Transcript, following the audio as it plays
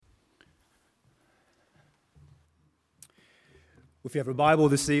If you have a Bible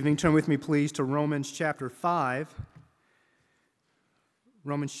this evening, turn with me, please, to Romans chapter 5.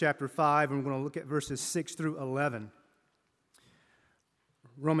 Romans chapter 5, and we're going to look at verses 6 through 11.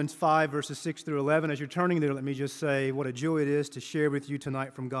 Romans 5, verses 6 through 11. As you're turning there, let me just say what a joy it is to share with you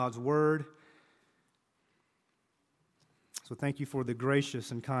tonight from God's Word. So thank you for the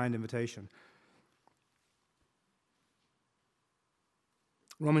gracious and kind invitation.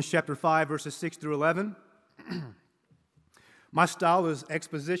 Romans chapter 5, verses 6 through 11. My style is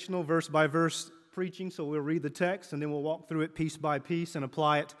expositional, verse-by-verse preaching, so we'll read the text and then we'll walk through it piece by piece and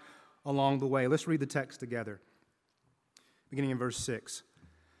apply it along the way. Let's read the text together, beginning in verse 6.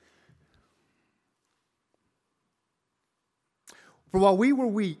 For while we were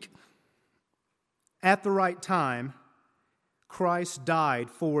weak, at the right time, Christ died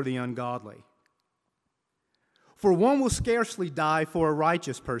for the ungodly. For one will scarcely die for a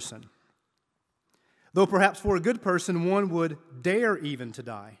righteous person, though perhaps for a good person one would dare even to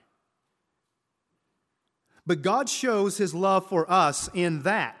die. But God shows His love for us in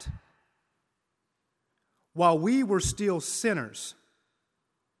that, while we were still sinners,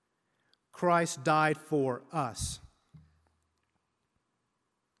 Christ died for us.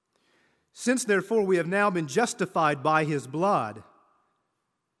 Since therefore we have now been justified by His blood,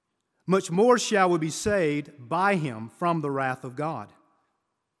 much more shall we be saved by Him from the wrath of God.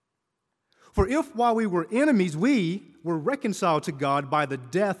 For if while we were enemies we were reconciled to God by the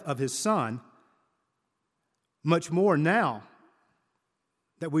death of His Son, much more now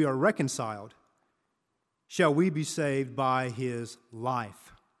that we are reconciled, shall we be saved by His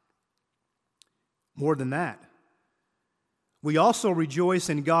life. More than that, we also rejoice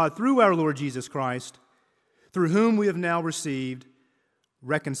in God through our Lord Jesus Christ, through whom we have now received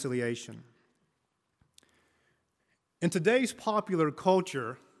reconciliation. In today's popular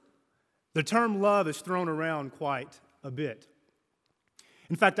culture, the term love is thrown around quite a bit.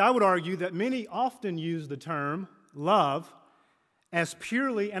 In fact, I would argue that many often use the term love as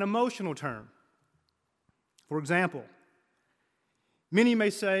purely an emotional term. For example, many may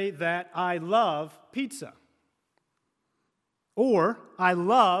say that I love pizza, or I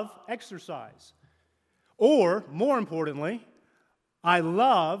love exercise, or, more importantly, I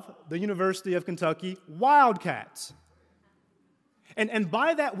love the University of Kentucky Wildcats. And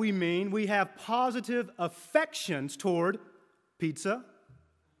by that we mean we have positive affections toward pizza,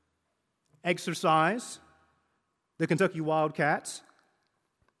 exercise, the Kentucky Wildcats.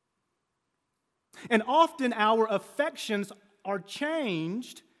 And often our affections are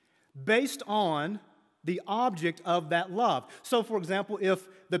changed based on the object of that love. So, for example, if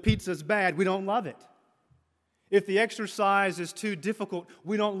the pizza's bad, we don't love it. If the exercise is too difficult,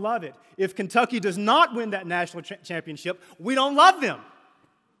 we don't love it. If Kentucky does not win that national championship, we don't love them.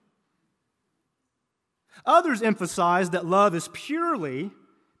 Others emphasize that love is purely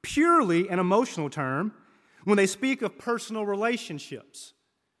an emotional term when they speak of personal relationships.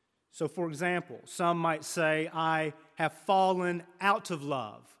 So, for example, some might say, I have fallen out of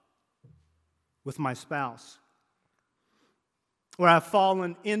love with my spouse, or I've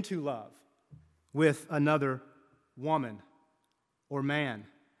fallen into love with another woman or man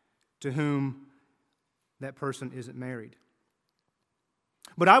to whom that person isn't married.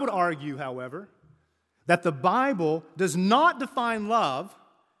 But I would argue, however, that the Bible does not define love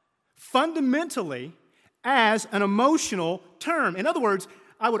fundamentally as an emotional term. In other words,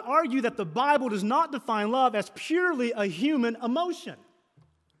 I would argue that the Bible does not define love as purely a human emotion.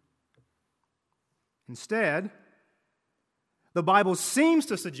 Instead, the Bible seems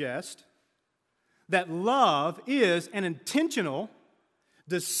to suggest that love is an intentional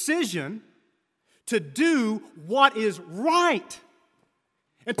decision to do what is right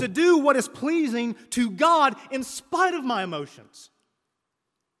and to do what is pleasing to God in spite of my emotions,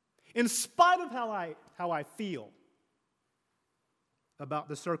 in spite of how I feel about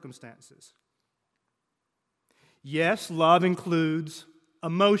the circumstances. Yes, love includes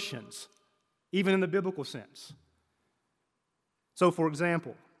emotions, even in the biblical sense. So, for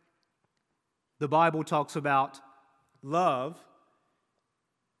example, the Bible talks about love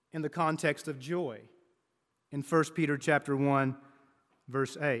in the context of joy in 1 Peter chapter 1,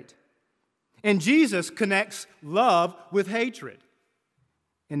 verse 8. And Jesus connects love with hatred.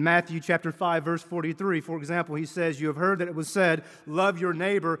 In Matthew chapter 5, verse 43, for example, he says, you have heard that it was said, love your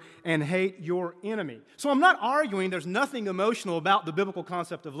neighbor and hate your enemy. So I'm not arguing there's nothing emotional about the biblical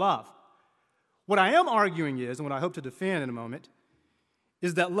concept of love. What I am arguing is, and what I hope to defend in a moment,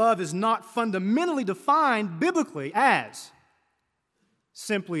 is that love is not fundamentally defined biblically as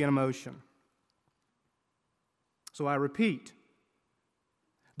simply an emotion. So I repeat,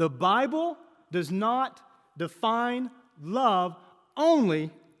 the Bible does not define love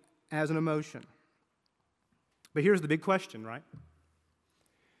only as an emotion. But here's the big question, right?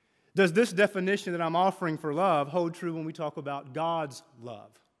 Does this definition that I'm offering for love hold true when we talk about God's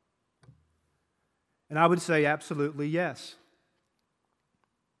love? And I would say absolutely yes.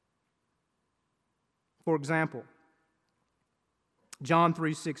 For example, John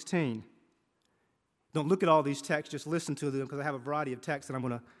 3:16. Don't look at all these texts, just listen to them because I have a variety of texts that I'm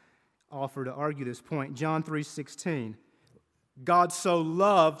going to offer to argue this point. John 3:16. God so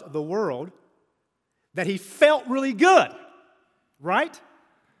loved the world that he felt really good, right?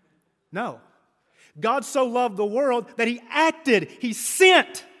 No. God so loved the world that he acted, he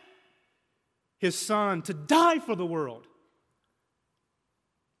sent his son to die for the world.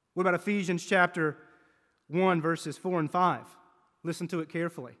 What about Ephesians chapter 1, verses 4 and 5? Listen to it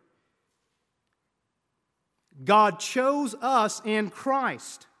carefully. God chose us in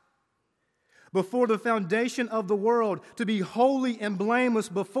Christ before the foundation of the world to be holy and blameless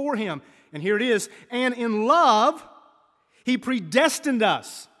before him. And here it is. And in love, he predestined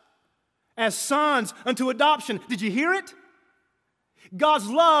us as sons unto adoption. Did you hear it? God's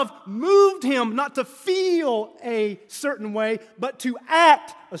love moved him not to feel a certain way, but to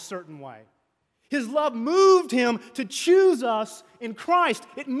act a certain way. His love moved him to choose us in Christ.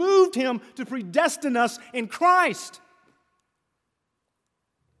 It moved him to predestine us in Christ.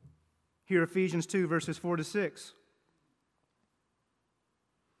 Here, Ephesians 2, verses 4 to 6.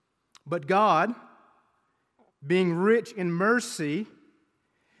 But God, being rich in mercy,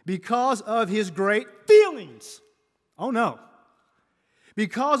 because of his great feelings. Oh no.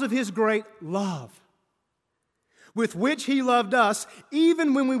 Because of his great love, with which he loved us,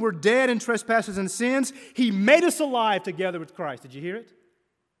 even when we were dead in trespasses and sins, he made us alive together with Christ. Did you hear it?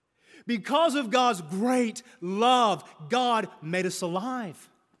 Because of God's great love, God made us alive.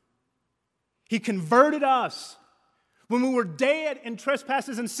 He converted us. When we were dead in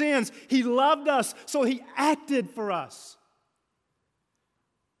trespasses and sins, he loved us, so he acted for us.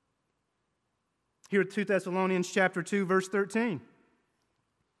 Here at 2 Thessalonians chapter 2, verse 13.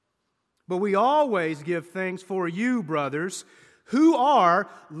 But we always give thanks for you, brothers, who are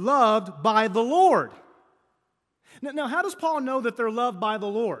loved by the Lord. Now, how does Paul know that they're loved by the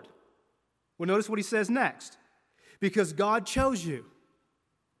Lord? Well, notice what he says next. Because God chose you.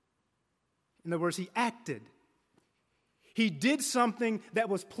 In other words, he acted. He did something that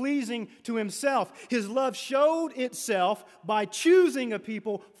was pleasing to himself. His love showed itself by choosing a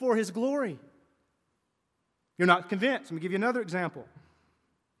people for his glory. You're not convinced. Let me give you another example.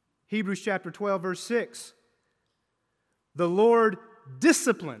 Hebrews chapter 12, verse 6. The Lord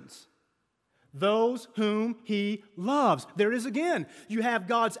disciplines those whom he loves. There it is again. You have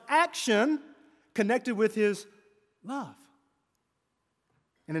God's action connected with his love.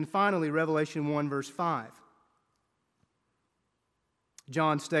 And then finally, Revelation 1, verse 5.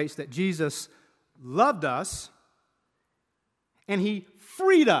 John states that Jesus loved us and he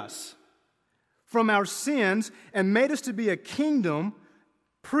freed us from our sins and made us to be a kingdom,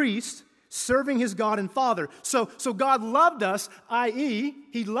 priest, serving his God and Father. So God loved us, i.e.,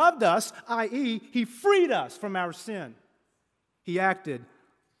 he loved us, i.e., he freed us from our sin. He acted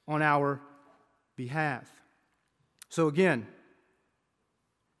on our behalf. So again,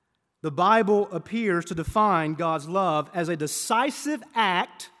 the Bible appears to define God's love as a decisive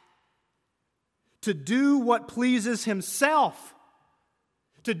act to do what pleases himself,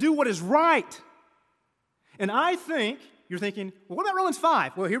 to do what is right. And I think, you're thinking, well, what about Romans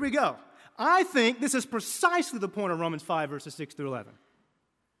 5? Well, here we go. I think this is precisely the point of Romans 5, verses 6 through 11.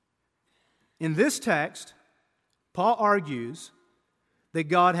 In this text, Paul argues that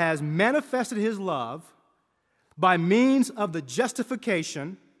God has manifested his love by means of the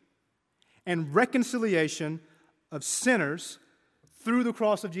justification and reconciliation of sinners through the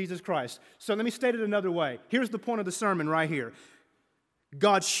cross of Jesus Christ. So let me state it another way. Here's the point of the sermon right here.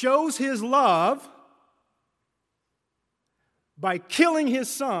 God shows his love by killing his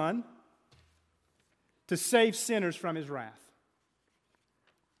son to save sinners from his wrath.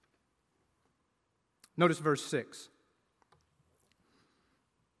 Notice verse 6.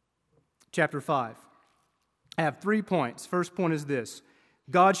 Chapter 5. I have 3 points. First point is this.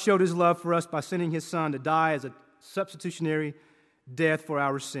 God showed his love for us by sending his son to die as a substitutionary death for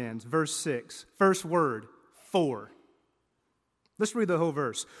our sins. Verse 6. First word, for. Let's read the whole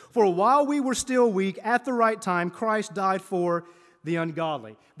verse. For while we were still weak, at the right time, Christ died for the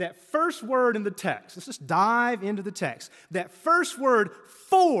ungodly. That first word in the text, let's just dive into the text. That first word,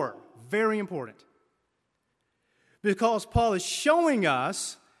 for, very important. Because Paul is showing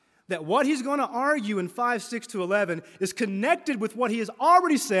us that what he's going to argue in 5, 6 to 11 is connected with what he has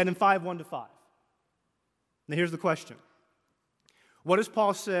already said in 5, 1 to 5. Now here's the question. What has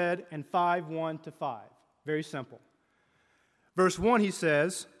Paul said in 5:1-5? Very simple. Verse 1, he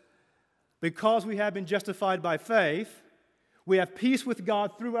says, because we have been justified by faith, we have peace with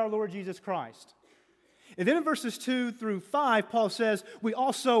God through our Lord Jesus Christ. And then in verses 2-5, Paul says, we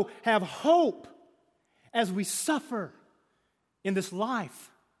also have hope as we suffer in this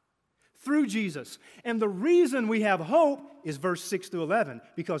life through Jesus. And the reason we have hope is verse 6-11,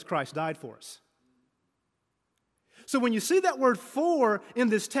 because Christ died for us. So when you see that word "for" in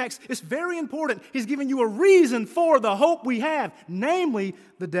this text, it's very important. He's giving you a reason for the hope we have, namely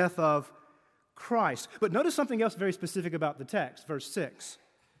the death of Christ. But notice something else very specific about the text, verse 6.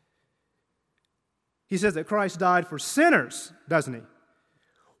 He says that Christ died for sinners, doesn't he?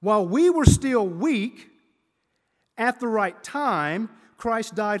 While we were still weak, at the right time,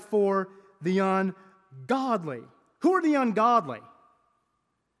 Christ died for the ungodly. Who are the ungodly?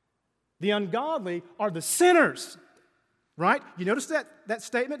 The ungodly are the sinners, right? You notice that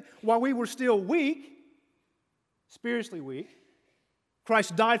statement? While we were still weak, spiritually weak,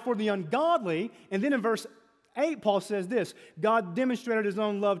 Christ died for the ungodly. And then in verse 8, Paul says this, God demonstrated his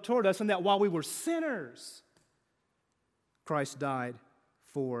own love toward us, and that while we were sinners, Christ died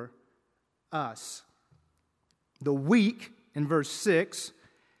for us. The weak in verse 6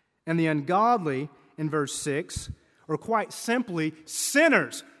 and the ungodly in verse 6 are quite simply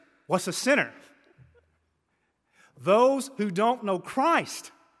sinners. What's a sinner? Those who don't know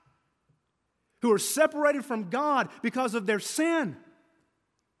Christ, who are separated from God because of their sin.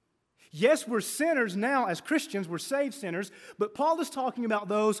 Yes, we're sinners now as Christians, we're saved sinners, but Paul is talking about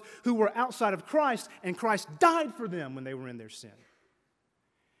those who were outside of Christ, and Christ died for them when they were in their sin.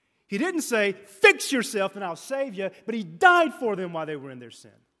 He didn't say, fix yourself and I'll save you, but he died for them while they were in their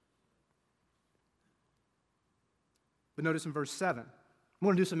sin. But notice in verse 7, I'm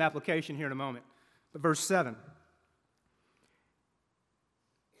going to do some application here in a moment, but verse 7,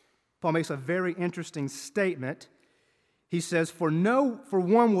 Paul makes a very interesting statement. He says, for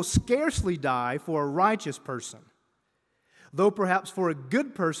one will scarcely die for a righteous person, though perhaps for a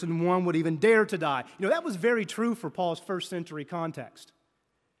good person one would even dare to die. You know, that was very true for Paul's first century context.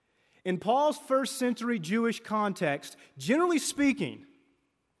 In Paul's first century Jewish context, generally speaking,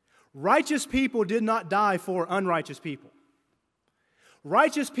 righteous people did not die for unrighteous people.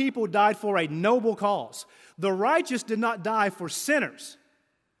 Righteous people died for a noble cause. The righteous did not die for sinners.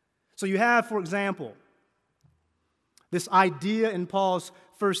 So you have, for example, this idea in Paul's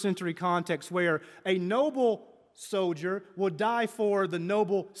first century context where a noble soldier will die for the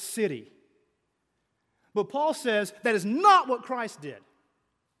noble city. But Paul says that is not what Christ did.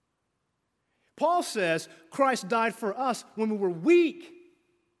 Paul says Christ died for us when we were weak,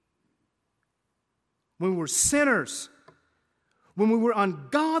 when we were sinners, when we were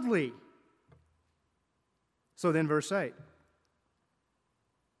ungodly. So then verse 8.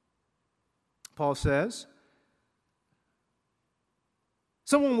 Paul says,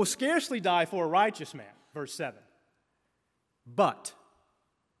 someone will scarcely die for a righteous man, verse 7. But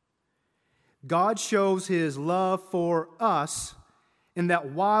God shows his love for us in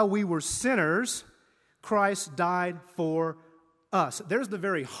that while we were sinners, Christ died for us. There's the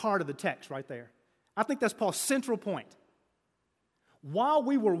very heart of the text right there. I think that's Paul's central point. While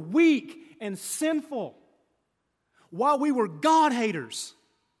we were weak and sinful, while we were God-haters,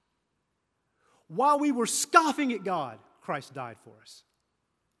 while we were scoffing at God, Christ died for us.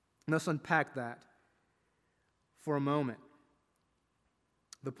 And let's unpack that for a moment.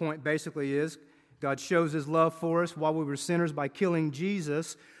 The point basically is God shows his love for us while we were sinners by killing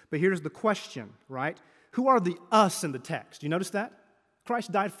Jesus. But here's the question, right? Who are the us in the text? You notice that?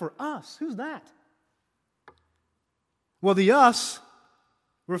 Christ died for us. Who's that? Well, the us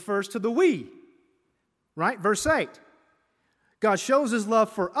refers to the we, right? Verse 8. God shows his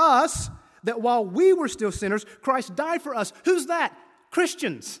love for us that while we were still sinners, Christ died for us. Who's that?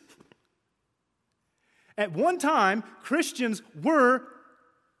 Christians. At one time, Christians were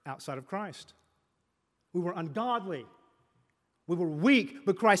outside of Christ. We were ungodly. We were weak,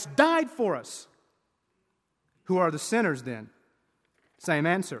 but Christ died for us. Who are the sinners then? Same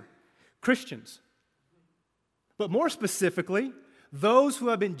answer. Christians. But more specifically, those who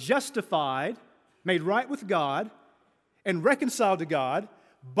have been justified, made right with God, and reconciled to God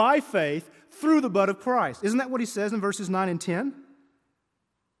by faith through the blood of Christ. Isn't that what he says in verses 9 and 10?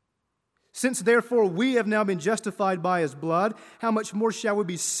 Since therefore we have now been justified by his blood, how much more shall we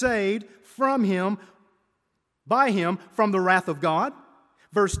be saved from him, by him, from the wrath of God?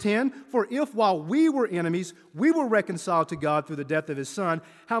 Verse 10, for if while we were enemies, we were reconciled to God through the death of his Son,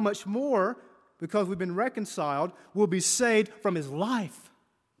 how much more, because we've been reconciled, we'll be saved from his life?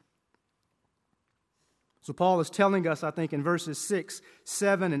 So Paul is telling us, I think, in verses 6,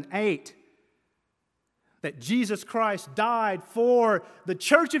 7, and 8, that Jesus Christ died for the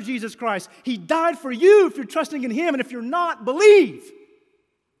church of Jesus Christ. He died for you if you're trusting in Him, and if you're not, believe.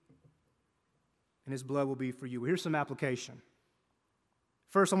 And His blood will be for you. Here's some application.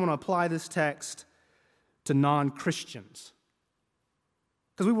 First, I want to apply this text to non-Christians.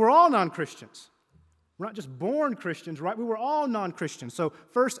 Because we were all non-Christians. We're not just born Christians, right? We were all non-Christians. So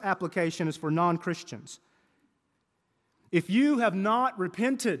first application is for non-Christians. If you have not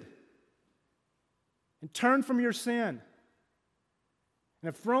repented and turned from your sin and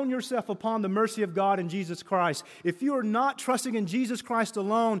have thrown yourself upon the mercy of God in Jesus Christ, if you are not trusting in Jesus Christ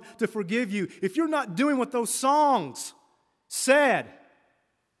alone to forgive you, if you're not doing what those songs said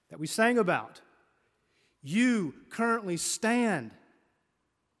that we sang about, you currently stand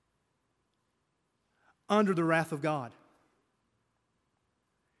under the wrath of God.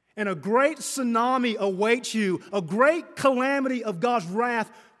 And a great tsunami awaits you, a great calamity of God's wrath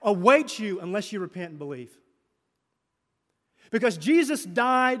awaits you unless you repent and believe. Because Jesus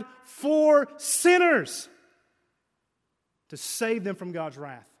died for sinners to save them from God's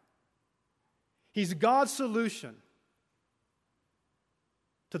wrath. He's God's solution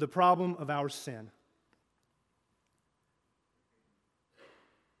to the problem of our sin.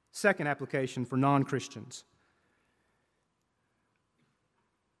 Second application for non-Christians.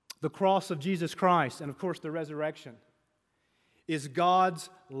 The cross of Jesus Christ, and of course the resurrection, is God's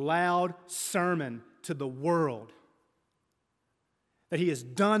loud sermon to the world that He has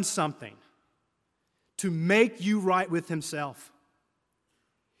done something to make you right with Himself.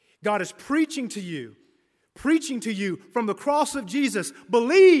 God is preaching to you from the cross of Jesus,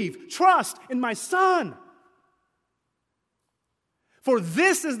 believe, trust in my Son. For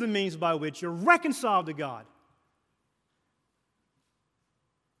this is the means by which you're reconciled to God.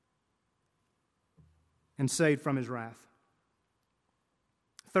 And saved from His wrath.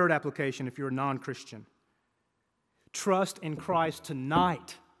 Third application, if you're a non-Christian, trust in Christ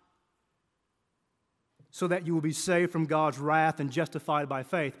tonight so that you will be saved from God's wrath and justified by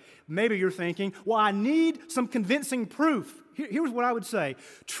faith. Maybe you're thinking, well, I need some convincing proof. Here's what I would say.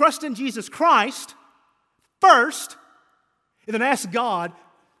 Trust in Jesus Christ first, and then ask God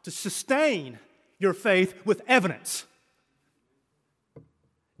to sustain your faith with evidence.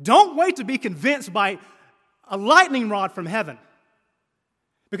 Don't wait to be convinced by a lightning rod from heaven.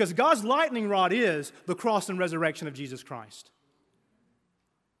 Because God's lightning rod is the cross and resurrection of Jesus Christ.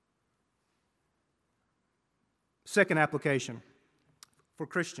 Second application for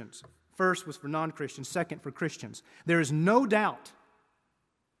Christians. First was for non-Christians. Second for Christians. There is no doubt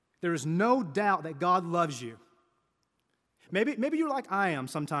that God loves you. Maybe you're like I am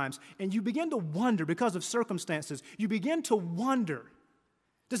sometimes, and you begin to wonder because of circumstances. You begin to wonder,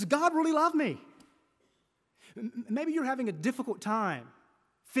 does God really love me? Maybe you're having a difficult time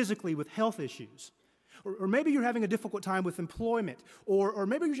physically with health issues. Or maybe you're having a difficult time with employment. Or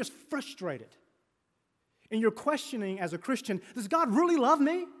maybe you're just frustrated. And you're questioning as a Christian, does God really love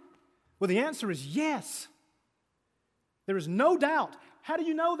me? Well, the answer is yes. There is no doubt. How do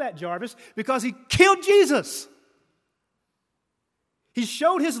you know that, Jarvis? Because He killed Jesus. He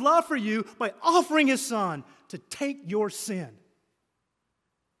showed His love for you by offering His Son to take your sin.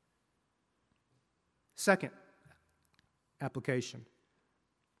 Second application.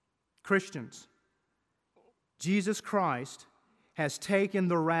 Christians, Jesus Christ has taken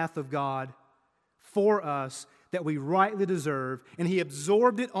the wrath of God for us that we rightly deserve, and He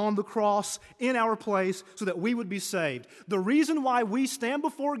absorbed it on the cross in our place so that we would be saved. The reason why we stand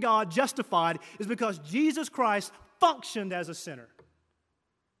before God justified is because Jesus Christ functioned as a sinner,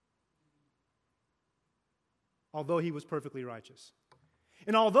 although He was perfectly righteous.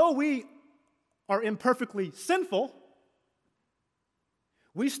 And although we are imperfectly sinful,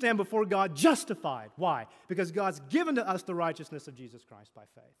 we stand before God justified. Why? Because God's given to us the righteousness of Jesus Christ by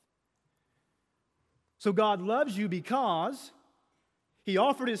faith. So God loves you because He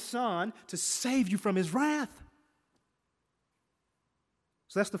offered His Son to save you from His wrath.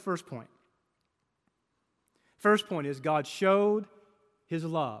 So that's the first point. First point is God showed His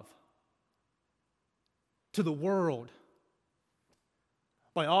love to the world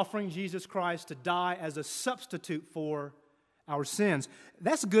by offering Jesus Christ to die as a substitute for our sins.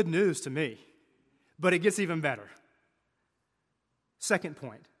 That's good news to me, but it gets even better. Second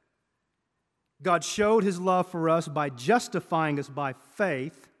point, God showed His love for us by justifying us by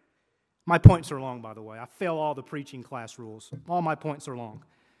faith. My points are long, by the way. I fail all the preaching class rules. All my points are long.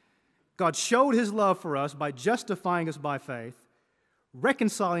 God showed His love for us by justifying us by faith,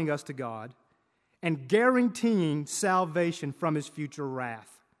 reconciling us to God, and guaranteeing salvation from His future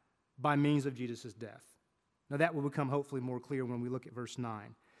wrath by means of Jesus' death. Now that will become hopefully more clear when we look at verse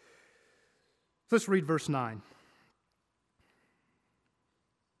 9. Let's read verse 9.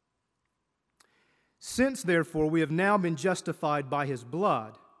 Since, therefore, we have now been justified by his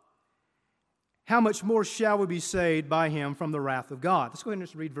blood, how much more shall we be saved by him from the wrath of God? Let's go ahead and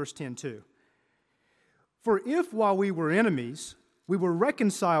just read verse 10 too. For if while we were enemies, we were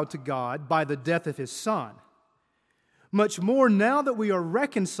reconciled to God by the death of his Son, much more now that we are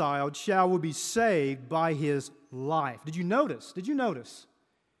reconciled shall we be saved by his life. Did you notice?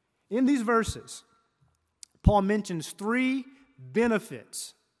 In these verses, Paul mentions three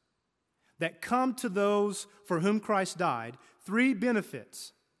benefits that come to those for whom Christ died. Three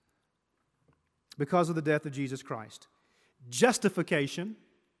benefits because of the death of Jesus Christ: justification,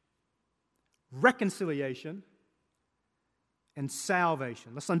 reconciliation, and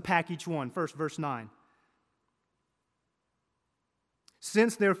salvation. Let's unpack each one. First, verse 9.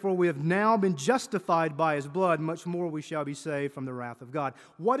 Since, therefore, we have now been justified by his blood, much more we shall be saved from the wrath of God.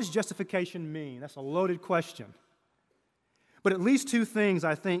 What does justification mean? That's a loaded question. But at least two things,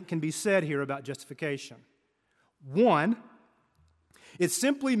 I think, can be said here about justification. One, it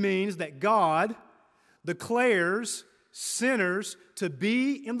simply means that God declares sinners to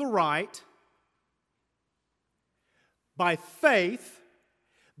be in the right by faith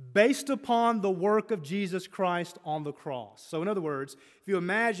based upon the work of Jesus Christ on the cross. So in other words, if you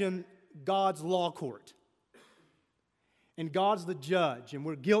imagine God's law court, and God's the judge, and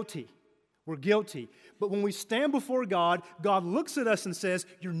we're guilty. But when we stand before God, God looks at us and says,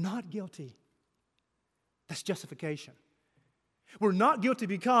 "You're not guilty." That's justification. We're not guilty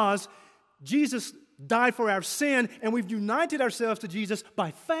because Jesus died for our sin, and we've united ourselves to Jesus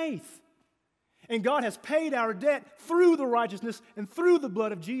by faith. And God has paid our debt through the righteousness and through the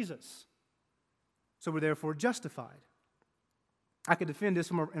blood of Jesus. So we're therefore justified. I could defend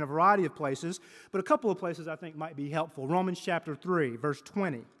this in a variety of places, but a couple of places I think might be helpful. Romans chapter 3, verse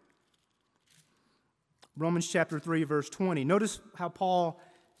 20. Romans chapter 3, verse 20. Notice how Paul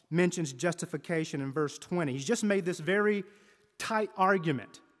mentions justification in verse 20. He's just made this very tight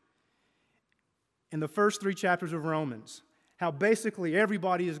argument in the first 3 chapters of Romans, how basically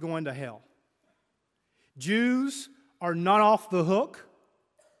everybody is going to hell. Jews are not off the hook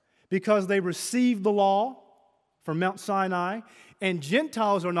because they received the law from Mount Sinai, and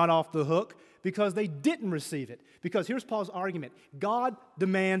Gentiles are not off the hook because they didn't receive it. Because here's Paul's argument: God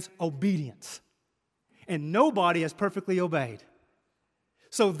demands obedience, and nobody has perfectly obeyed.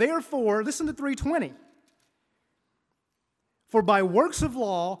 So therefore, listen to 3:20. For by works of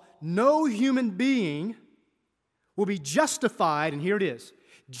law, no human being will be justified, and here it is,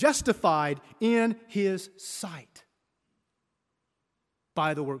 justified in his sight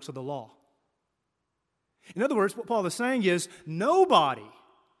by the works of the law. In other words, what Paul is saying is nobody,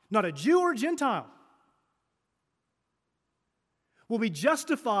 not a Jew or Gentile, will be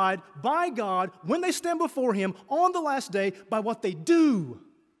justified by God when they stand before him on the last day by what they do,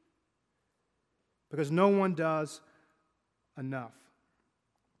 because no one does enough.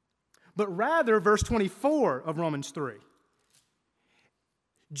 But rather, verse 24 of Romans 3,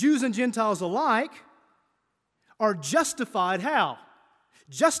 Jews and Gentiles alike are justified how?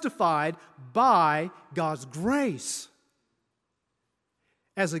 Justified by God's grace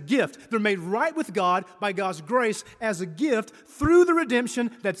as a gift. They're made right with God by God's grace as a gift through the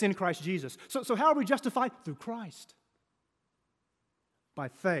redemption that's in Christ Jesus. So how are we justified? Through Christ. By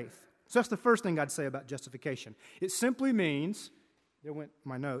faith. So that's the first thing I'd say about justification. It simply means, there went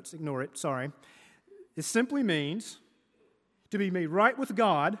my notes, ignore it, sorry. It simply means to be made right with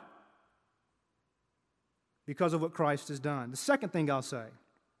God because of what Christ has done. The second thing I'll say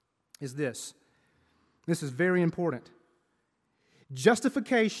is this. This is very important.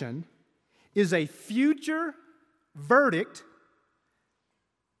 Justification is a future verdict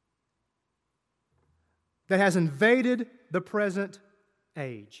that has invaded the present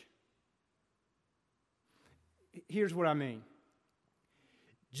age. Here's what I mean.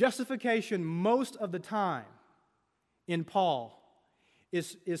 Justification most of the time in Paul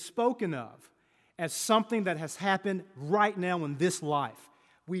is spoken of as something that has happened right now in this life.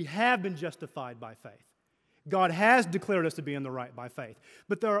 We have been justified by faith. God has declared us to be in the right by faith.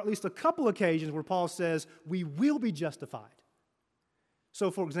 But there are at least a couple occasions where Paul says we will be justified.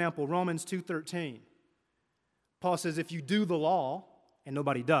 So, for example, Romans 2:13. Paul says if you do the law, and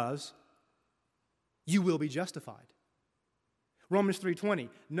nobody does, you will be justified. Romans 3:20.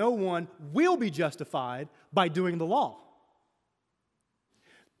 No one will be justified by doing the law.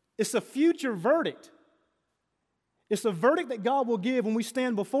 It's a future verdict. It's a verdict that God will give when we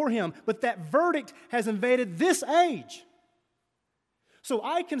stand before him, but that verdict has invaded this age. So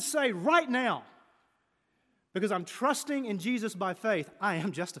I can say right now because I'm trusting in Jesus by faith, I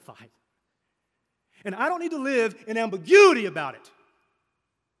am justified. And I don't need to live in ambiguity about it.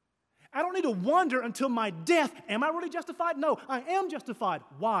 I don't need to wonder until my death, am I really justified? No, I am justified.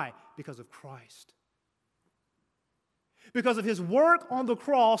 Why? Because of Christ. Because of his work on the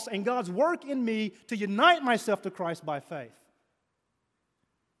cross and God's work in me to unite myself to Christ by faith.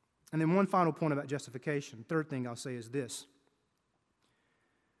 And then one final point about justification. Third thing I'll say is this.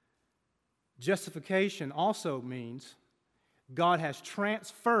 Justification also means God has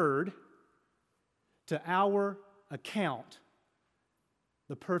transferred to our account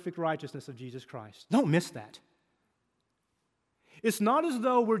the perfect righteousness of Jesus Christ. Don't miss that. It's not as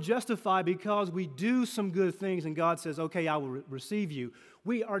though we're justified because we do some good things and God says, okay, I will receive you.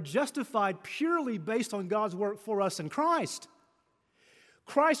 We are justified purely based on God's work for us in Christ.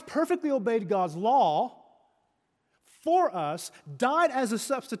 Christ perfectly obeyed God's law for us, died as a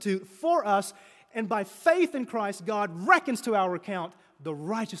substitute for us, and by faith in Christ, God reckons to our account the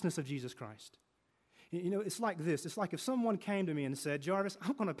righteousness of Jesus Christ. You know, it's like this. It's like if someone came to me and said, Jarvis,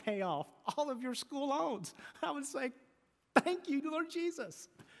 I'm going to pay off all of your school loans. I would say, thank you, Lord Jesus.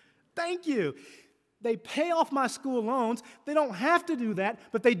 Thank you. They pay off my school loans. They don't have to do that,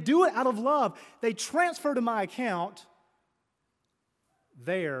 but they do it out of love. They transfer to my account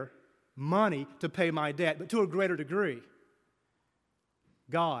their money to pay my debt, but to a greater degree.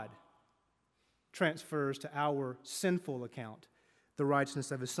 God transfers to our sinful account the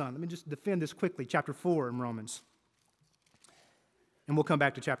righteousness of his Son. Let me just defend this quickly. Chapter 4 in Romans. And we'll come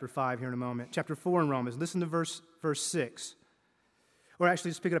back to chapter 5 here in a moment. Chapter 4 in Romans. Listen to verse 6. Or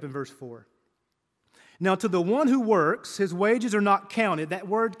actually, just pick it up in verse 4. Now, to the one who works, his wages are not counted. That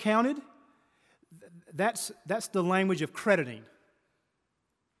word counted, that's the language of crediting.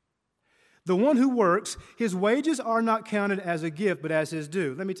 The one who works, his wages are not counted as a gift, but as his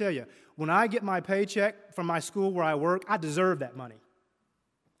due. Let me tell you, when I get my paycheck from my school where I work, I deserve that money.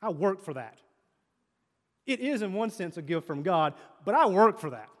 I work for that. It is, in one sense, a gift from God, but I work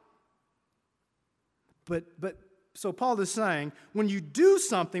for that. So Paul is saying, when you do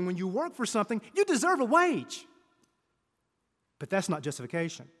something, when you work for something, you deserve a wage. But that's not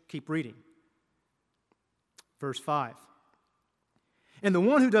justification. Keep reading. Verse 5. And the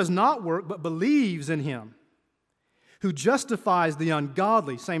one who does not work but believes in him, who justifies the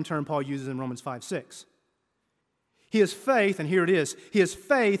ungodly, same term Paul uses in Romans 5:6. His faith, and here it is, his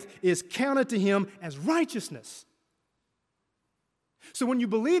faith is counted to him as righteousness. So when you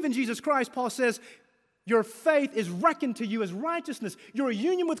believe in Jesus Christ, Paul says, your faith is reckoned to you as righteousness. Your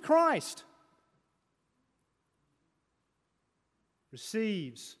union with Christ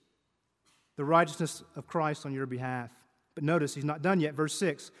receives the righteousness of Christ on your behalf. But notice, he's not done yet. Verse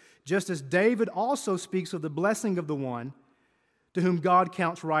 6, just as David also speaks of the blessing of the one to whom God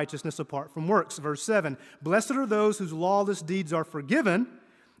counts righteousness apart from works. Verse 7, blessed are those whose lawless deeds are forgiven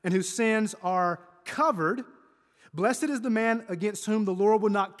and whose sins are covered. Blessed is the man against whom the Lord will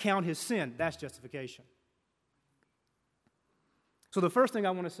not count his sin. That's justification. So the first thing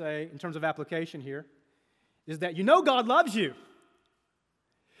I want to say in terms of application here is that you know God loves you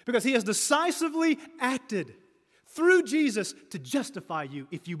because he has decisively acted through Jesus to justify you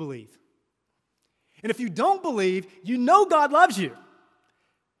if you believe. And if you don't believe, you know God loves you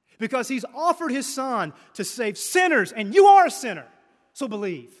because he's offered his Son to save sinners, and you are a sinner. So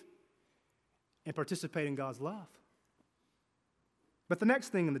believe and participate in God's love. But the next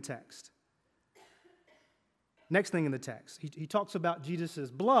thing in the text, he talks about Jesus'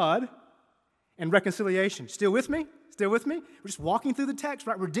 blood and reconciliation. Still with me? Still with me? We're just walking through the text,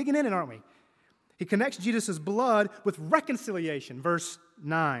 right? We're digging in it, aren't we? He connects Jesus' blood with reconciliation. Verse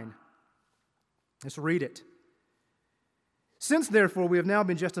 9. Let's read it. Since, therefore, we have now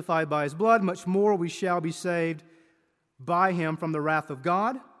been justified by his blood, much more we shall be saved by him from the wrath of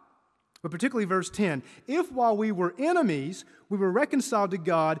God. But particularly verse 10, if while we were enemies, we were reconciled to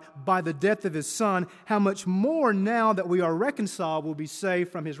God by the death of his Son, how much more now that we are reconciled will be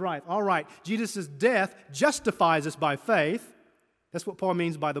saved from his wrath. All right, Jesus' death justifies us by faith. That's what Paul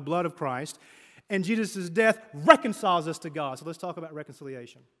means by the blood of Christ. And Jesus' death reconciles us to God. So let's talk about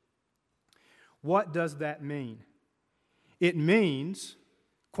reconciliation. What does that mean? It means,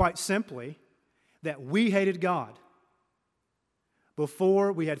 quite simply, that we hated God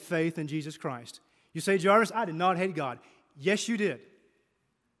before we had faith in Jesus Christ. You say, Jarvis, I did not hate God. Yes, you did.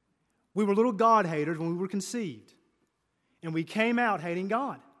 We were little God haters when we were conceived. And we came out hating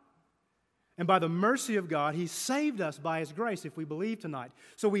God. And by the mercy of God, he saved us by his grace if we believe tonight.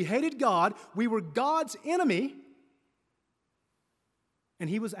 So we hated God. We were God's enemy. And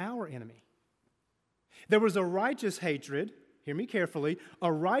he was our enemy. There was a righteous hatred hear me carefully,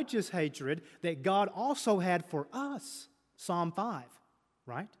 a righteous hatred that God also had for us. Psalm 5,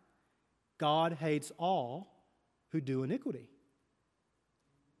 right? God hates all who do iniquity.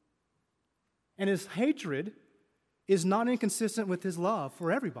 And his hatred is not inconsistent with his love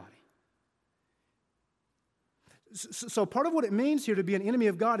for everybody. So part of what it means here to be an enemy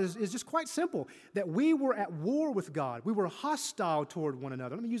of God is just quite simple, that we were at war with God. We were hostile toward one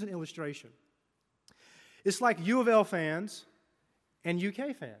another. Let me use an illustration. It's like U of L fans and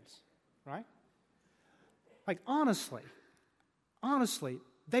UK fans, right? Like honestly,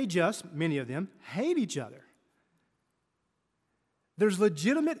 they just, many of them, hate each other. There's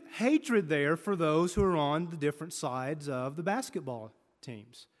legitimate hatred there for those who are on the different sides of the basketball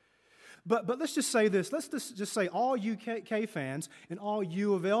teams. But let's just say this. Let's just say all UK fans and all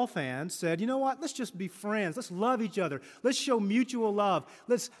U of L fans said, you know what, let's just be friends. Let's love each other. Let's show mutual love.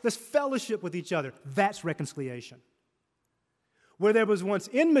 Let's fellowship with each other. That's reconciliation. Where there was once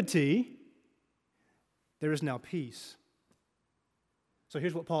enmity, there is now peace. So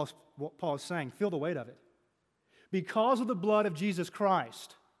here's what Paul is saying. Feel the weight of it. Because of the blood of Jesus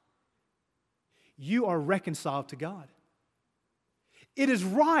Christ, you are reconciled to God. It is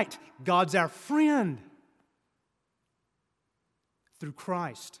right. God's our friend through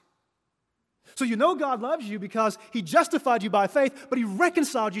Christ. So you know God loves you because He justified you by faith, but He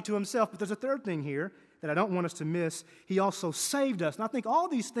reconciled you to Himself. But there's a third thing here that I don't want us to miss. He also saved us. And I think all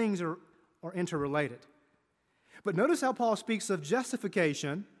these things are interrelated. But notice how Paul speaks of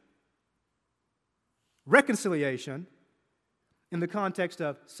justification, reconciliation, in the context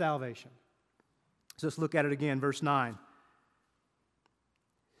of salvation. So let's look at it again, verse 9.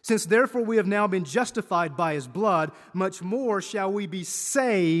 Since therefore we have now been justified by His blood, much more shall we be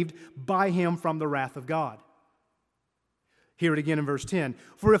saved by Him from the wrath of God. Hear it again in verse 10.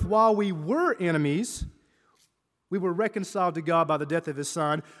 For if while we were enemies, we were reconciled to God by the death of His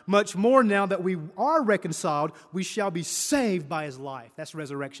Son, much more now that we are reconciled, we shall be saved by His life. That's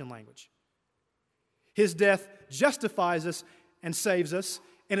resurrection language. His death justifies us and saves us,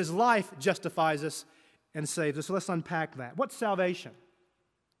 and His life justifies us and saves us. So let's unpack that. What's salvation?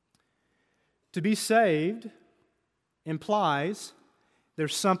 To be saved implies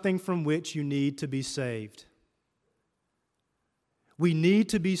there's something from which you need to be saved. We need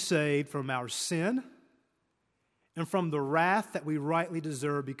to be saved from our sin and from the wrath that we rightly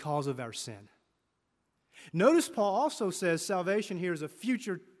deserve because of our sin. Notice Paul also says salvation here is a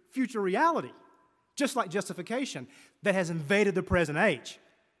future reality, just like justification, that has invaded the present age.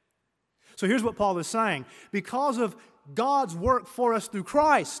 So here's what Paul is saying. Because of God's work for us through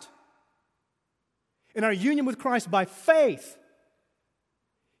Christ, in our union with Christ by faith,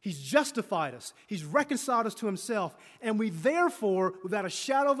 He's justified us. He's reconciled us to Himself. And we therefore, without a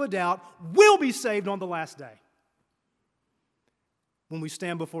shadow of a doubt, will be saved on the last day when we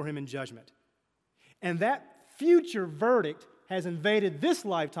stand before Him in judgment. And that future verdict has invaded this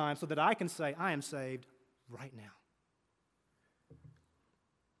lifetime so that I can say, I am saved right now.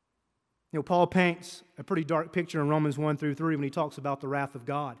 You know, Paul paints a pretty dark picture in Romans 1 through 3 when he talks about the wrath of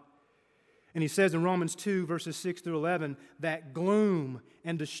God. And he says in Romans 2, verses 6 through 11, that gloom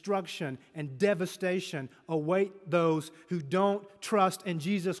and destruction and devastation await those who don't trust in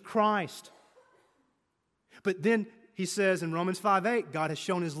Jesus Christ. But then he says in Romans 5:8, God has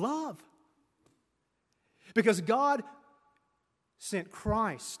shown His love. Because God sent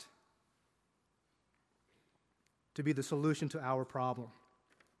Christ to be the solution to our problem.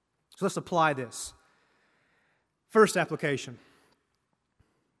 So let's apply this. First application.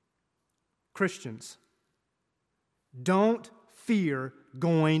 Christians, don't fear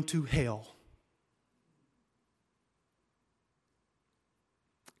going to hell.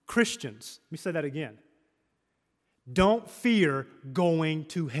 Christians, let me say that again. Don't fear going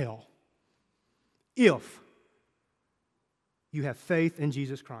to hell if you have faith in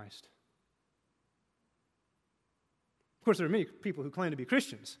Jesus Christ. Of course, there are many people who claim to be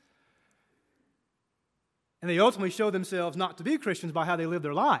Christians, and they ultimately show themselves not to be Christians by how they live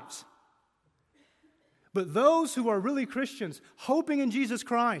their lives. But those who are really Christians, hoping in Jesus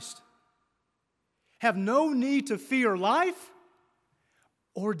Christ, have no need to fear life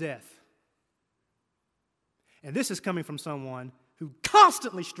or death. And this is coming from someone who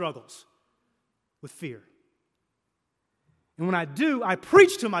constantly struggles with fear. And when I do, I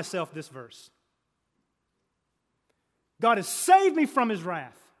preach to myself this verse. God has saved me from His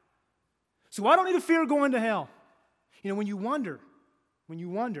wrath, so I don't need to fear going to hell. You know, when you wonder,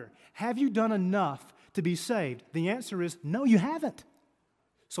 have you done enough to be saved? The answer is no, you haven't.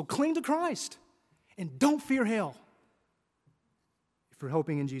 So cling to Christ and don't fear hell if you're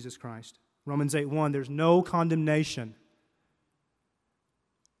hoping in Jesus Christ. Romans 8:1, there's no condemnation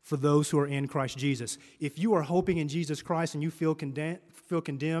for those who are in Christ Jesus. If you are hoping in Jesus Christ and you feel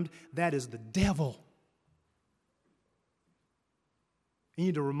condemned, that is the devil. You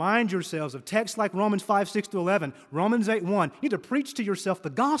need to remind yourselves of texts like Romans 5, 6 to 11, Romans 8, 1. You need to preach to yourself the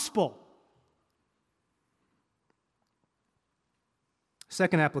gospel.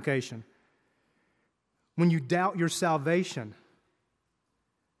 Second application. When you doubt your salvation,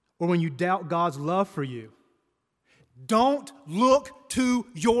 or when you doubt God's love for you, don't look to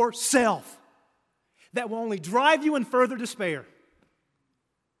yourself. That will only drive you in further despair.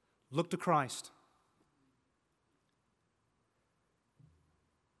 Look to Christ.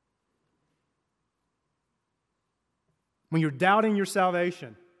 When you're doubting your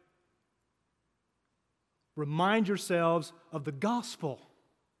salvation, remind yourselves of the gospel.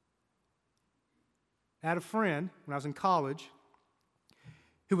 I had a friend when I was in college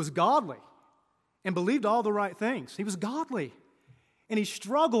who was godly and believed all the right things. He was godly. And he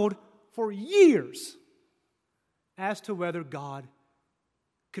struggled for years as to whether God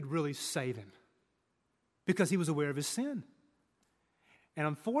could really save him because he was aware of his sin. And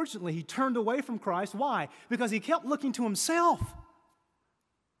unfortunately, he turned away from Christ. Why? Because he kept looking to himself.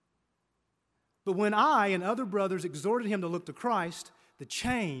 But when I and other brothers exhorted him to look to Christ, the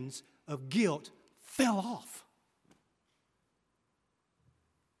chains of guilt fell off.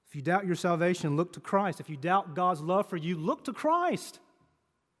 If you doubt your salvation, look to Christ. If you doubt God's love for you, look to Christ.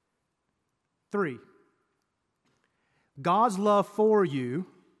 3, God's love for you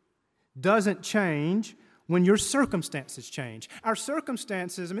doesn't change when your circumstances change. Our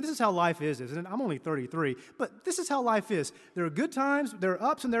circumstances, this is how life is, isn't it? I'm only 33, but this is how life is. There are good times, there are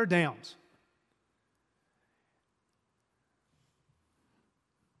ups, and there are downs.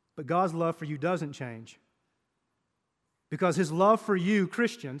 But God's love for you doesn't change. Because His love for you,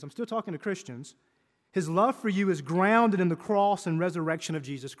 Christians, I'm still talking to Christians, His love for you is grounded in the cross and resurrection of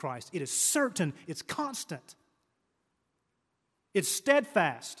Jesus Christ. It is certain, it's constant, it's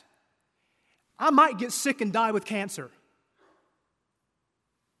steadfast. I might get sick and die with cancer,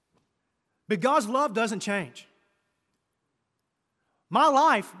 but God's love doesn't change. My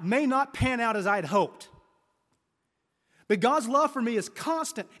life may not pan out as I had hoped, but God's love for me is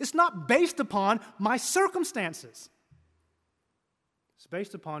constant. It's not based upon my circumstances. It's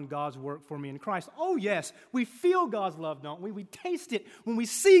based upon God's work for me in Christ. Oh yes, we feel God's love, don't we? We taste it when we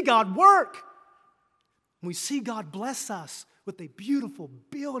see God work. When we see God bless us with a beautiful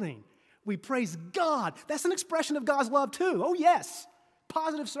building. We praise God. That's an expression of God's love too. Oh yes,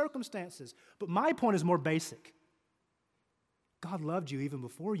 positive circumstances. But my point is more basic. God loved you even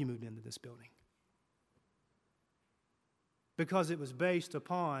before you moved into this building. Because it was based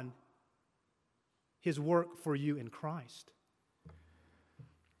upon His work for you in Christ.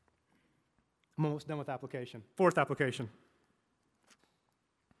 I'm almost done with application. 4th application.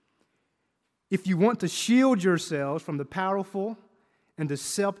 If you want to shield yourselves from the powerful and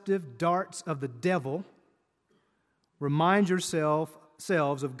deceptive darts of the devil, remind yourselves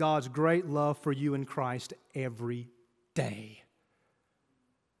of God's great love for you in Christ every day.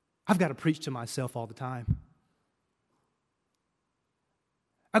 I've got to preach to myself all the time.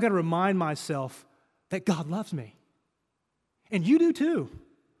 I've got to remind myself that God loves me. And you do too.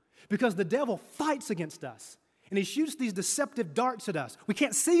 Because the devil fights against us. And he shoots these deceptive darts at us. We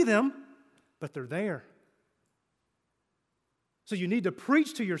can't see them, but they're there. So you need to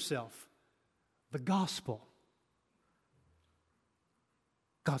preach to yourself the gospel.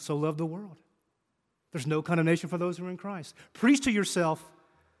 God so loved the world. There's no condemnation for those who are in Christ. Preach to yourself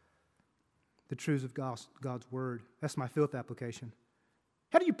the truths of God's word. That's my 5th application.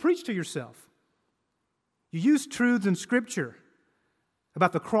 How do you preach to yourself? You use truths in Scripture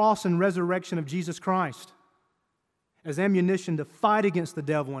about the cross and resurrection of Jesus Christ as ammunition to fight against the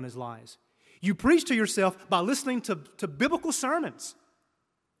devil and his lies. You preach to yourself by listening to biblical sermons.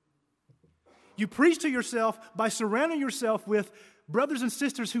 You preach to yourself by surrounding yourself with brothers and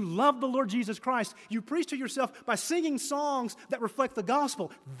sisters who love the Lord Jesus Christ. You preach to yourself by singing songs that reflect the gospel.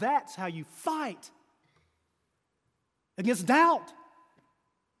 That's how you fight against doubt.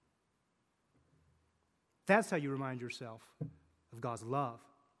 That's how you remind yourself of God's love.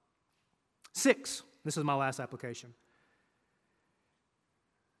 6, this is my last application.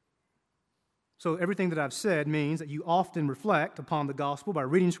 So everything that I've said means that you often reflect upon the gospel by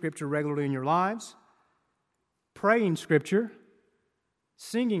reading Scripture regularly in your lives, praying Scripture,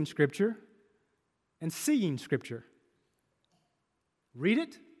 singing Scripture, and seeing Scripture. Read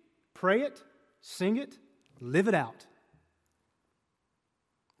it, pray it, sing it, live it out.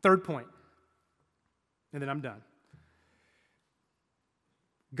 3rd point, and then I'm done.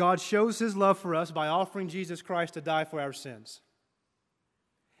 God shows His love for us by offering Jesus Christ to die for our sins.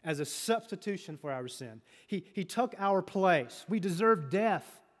 as a substitution for our sin. He took our place. We deserved death.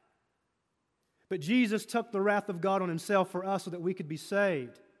 But Jesus took the wrath of God on himself for us so that we could be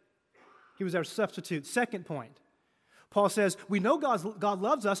saved. He was our substitute. Second point, Paul says, we know God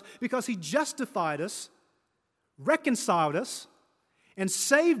loves us because he justified us, reconciled us, and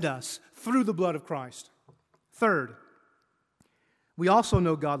saved us through the blood of Christ. Third, we also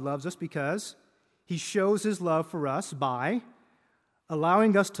know God loves us because he shows his love for us by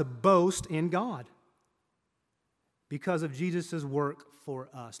allowing us to boast in God because of Jesus' work for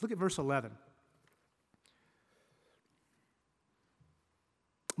us. Look at verse 11.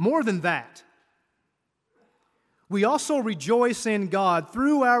 More than that, we also rejoice in God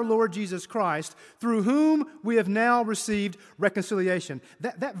through our Lord Jesus Christ, through whom we have now received reconciliation.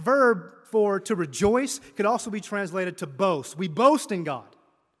 That verb for to rejoice could also be translated to boast. We boast in God.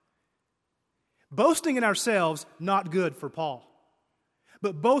 Boasting in ourselves, not good for Paul.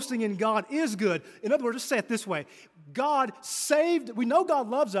 But boasting in God is good. In other words, just say it this way. We know God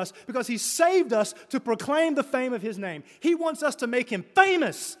loves us because he saved us to proclaim the fame of his name. He wants us to make him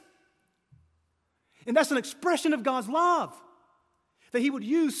famous. And that's an expression of God's love, that he would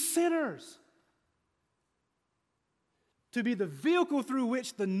use sinners to be the vehicle through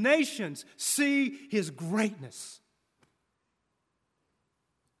which the nations see his greatness.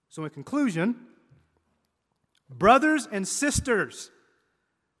 So in conclusion, brothers and sisters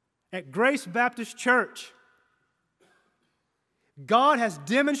at Grace Baptist Church, God has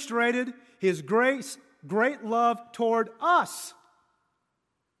demonstrated his great love toward us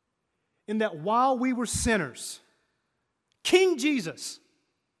in that while we were sinners, King Jesus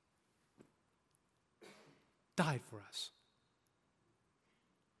died for us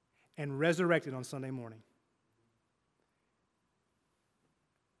and resurrected on Sunday morning.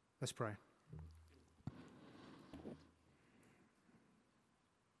 Let's pray.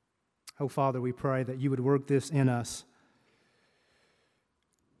 Oh, Father, we pray that you would work this in us.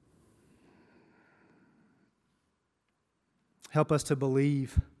 Help us to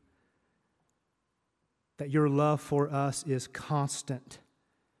believe that your love for us is constant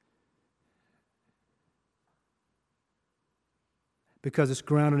because it's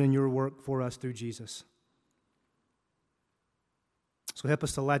grounded in your work for us through Jesus. So help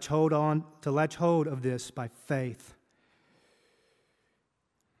us to latch hold of this by faith.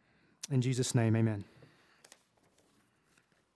 In Jesus' name, amen.